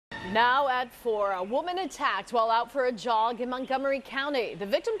Now at 4, a woman attacked while out for a jog in Montgomery County. The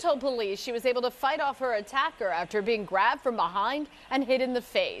victim told police she was able to fight off her attacker after being grabbed from behind and hit in the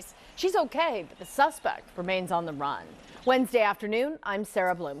face. She's okay, but the suspect remains on the run. Wednesday afternoon, I'm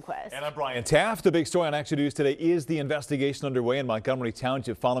Sarah Bloomquist. And I'm Brian Taft. The big story on Action News today is the investigation underway in Montgomery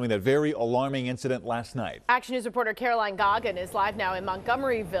Township following that very alarming incident last night. Action News reporter Caroline Goggin is live now in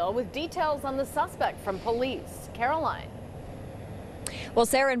Montgomeryville with details on the suspect from police. Caroline. Well,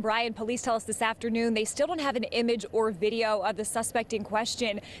 Sarah and Brian, police tell us this afternoon they still don't have an image or video of the suspect in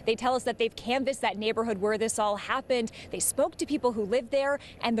question. They tell us that they've canvassed that neighborhood where this all happened. They spoke to people who live there,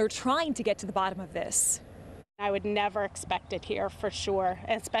 and they're trying to get to the bottom of this. I would never expect it here for sure,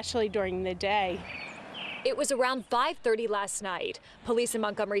 especially during the day. It was around 5:30 last night. Police in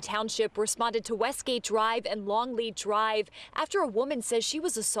Montgomery Township responded to Westgate Drive and Longleat Drive after a woman says she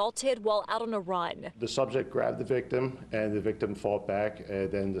was assaulted while out on a run. The subject grabbed the victim and the victim fought back,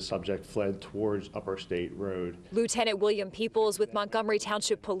 and then the subject fled towards Upper State Road. Lieutenant William Peoples with Montgomery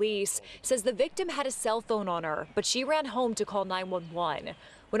Township Police says the victim had a cell phone on her, but she ran home to call 911.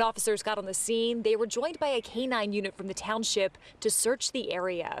 When officers got on the scene, they were joined by a canine unit from the township to search the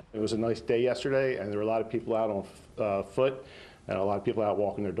area. It was a nice day yesterday, and there were a lot of people out on foot and a lot of people out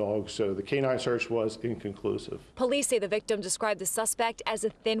walking their dogs, so the canine search was inconclusive. Police say the victim described the suspect as a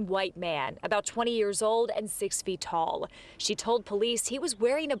thin white man, about 20 years old and 6 feet tall. She told police he was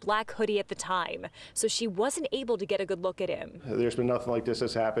wearing a black hoodie at the time, so she wasn't able to get a good look at him. There's been nothing like this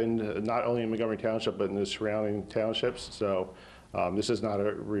that's happened, not only in Montgomery Township, but in the surrounding townships, so this is not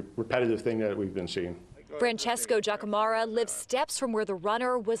a repetitive thing that we've been seeing. Francesco Giacomara lives steps from where the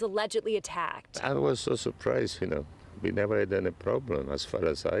runner was allegedly attacked. I was so surprised, We never had any problem as far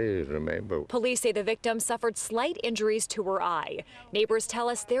as I remember. Police say the victim suffered slight injuries to her eye. Neighbors tell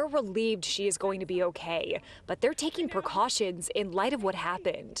us they're relieved she is going to be okay, but they're taking precautions in light of what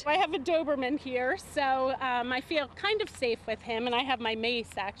happened. I have a Doberman here, so I feel kind of safe with him, and I have my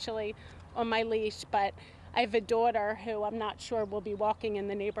mace actually on my leash, but I have a daughter who I'm not sure will be walking in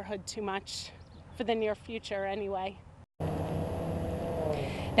the neighborhood too much for the near future anyway.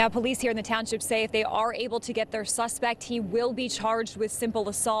 Now, police here in the township say if they are able to get their suspect, he will be charged with simple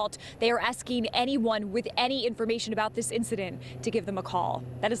assault. They are asking anyone with any information about this incident to give them a call.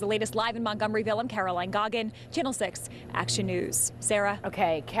 That is the latest live in Montgomeryville. I'm Caroline Goggin, Channel 6 Action News. Sarah.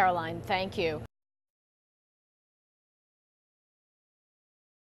 Okay, Caroline, thank you.